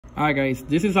All right, guys,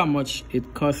 this is how much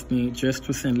it cost me just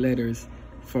to send letters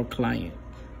for client.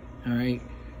 All right,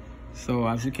 so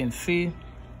as you can see,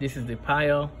 this is the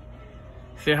pile.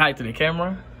 Say hi to the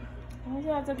camera. I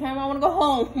want to the camera. I want to go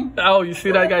home. Oh, you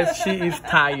see that, guys? She is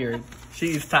tired. She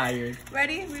is tired.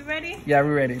 Ready? We ready? Yeah,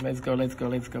 we're ready. Let's go. Let's go.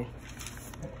 Let's go.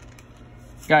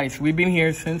 Guys, we've been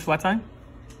here since what time?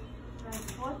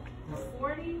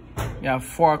 40. Yeah,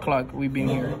 4 o'clock. We've been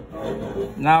here.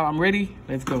 Now I'm ready.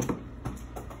 Let's go.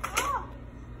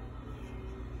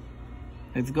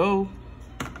 Let's go.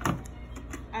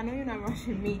 I know you're not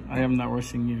rushing me. I am not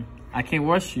rushing you. I can't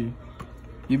rush you.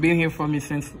 You've been here for me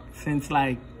since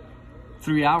like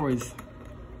 3 hours.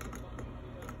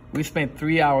 We spent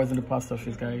 3 hours in the post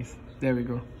office, guys. There we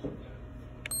go.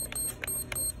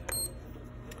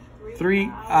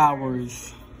 3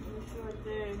 hours.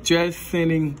 Just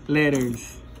sending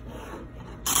letters.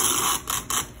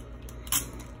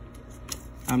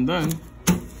 I'm done.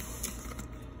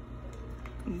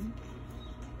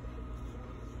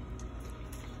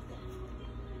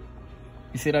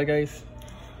 You see that, guys?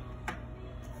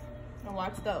 Now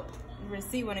watch the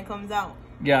receipt when it comes out.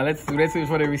 Yeah, let's wait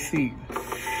for the receipt.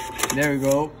 There we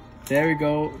go. There we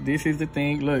go. This is the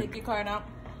thing. Look. Take your card out.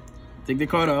 Take the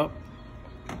card up.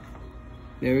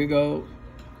 There we go.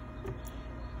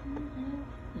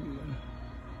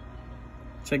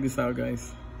 Check this out,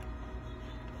 guys.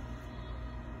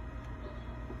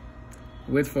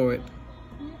 Wait for it.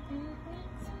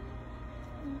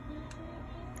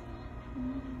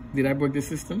 Did I break the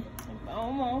system?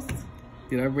 Almost.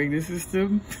 Did I break the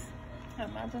system?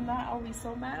 Imagine that. I'll be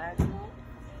so mad at you.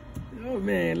 Oh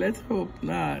man, let's hope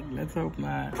not. Let's hope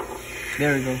not.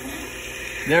 There we go.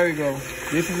 There we go.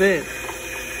 This is it.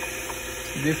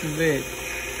 This is it.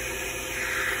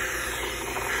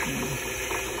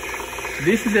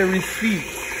 This is a receipt.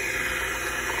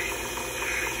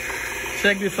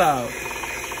 Check this out.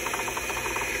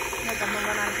 Like I'm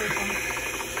running out of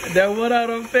paper. That one out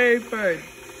of paper.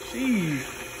 Jeez.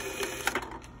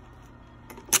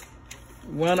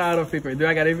 One out of paper. Do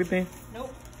I got everything?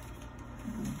 Nope.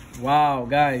 Wow,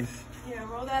 guys. Yeah,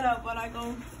 roll that up, but I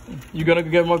go. You gonna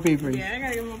get more paper? Yeah, I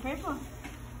gotta get more paper.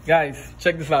 Guys,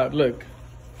 check this out. Look.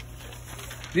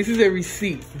 This is a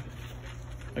receipt.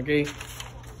 Okay?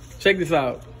 Check this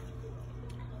out.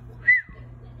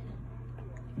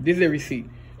 This is a receipt.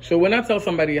 So when I tell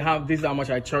somebody this is how much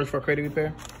I charge for credit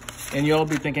repair, and you'll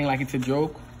be thinking like it's a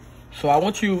joke. So I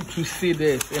want you to see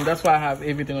this, and that's why I have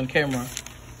everything on camera,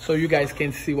 so you guys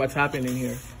can see what's happening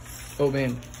here. Oh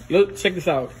man, look, check this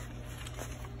out.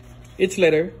 Each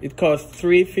letter, it costs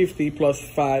 $3.50 plus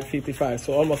 $5.55,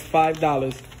 so almost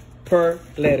 $5 per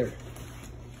letter.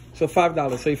 So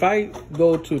 $5. So if I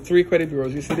go to 3 credit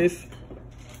bureaus, you see this?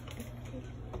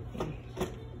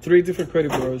 3 different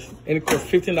credit bureaus, and it costs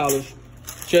 $15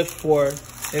 just for,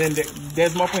 and then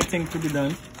there's more printing to be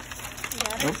done.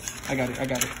 Oops, I got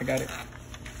it.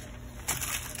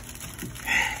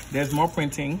 There's more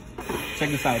printing. Check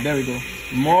this out. There we go.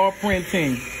 More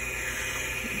printing.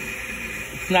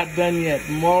 It's not done yet.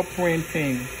 More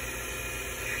printing.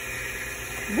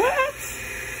 What?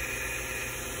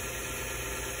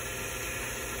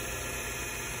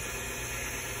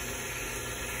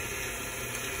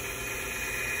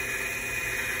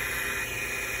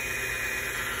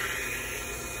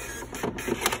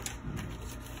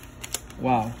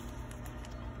 Wow.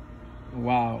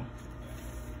 Wow.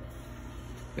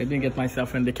 I didn't get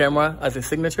myself in the camera as a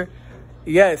signature.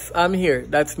 Yes, I'm here.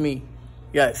 That's me.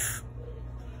 Yes.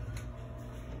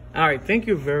 All right. Thank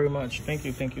you very much. Thank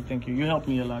you. You helped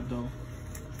me a lot, though.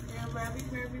 Yeah,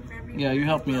 very. Yeah, you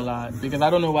helped me a lot because I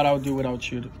don't know what I would do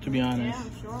without you, to be honest. Yeah,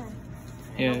 I'm sure.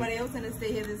 Yeah. Nobody else gonna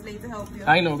stay here this late to help you.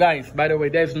 I know, guys. By the way,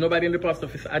 there's nobody in the post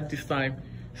office at this time.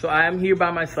 So I am here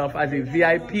by myself as a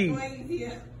VIP.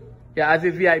 Yeah, as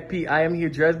a VIP, I am here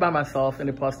dressed by myself in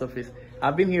the post office.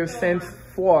 I've been here since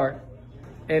 4,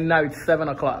 and now it's 7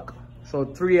 o'clock. So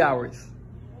 3 hours.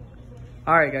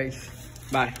 All right, guys.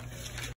 Bye.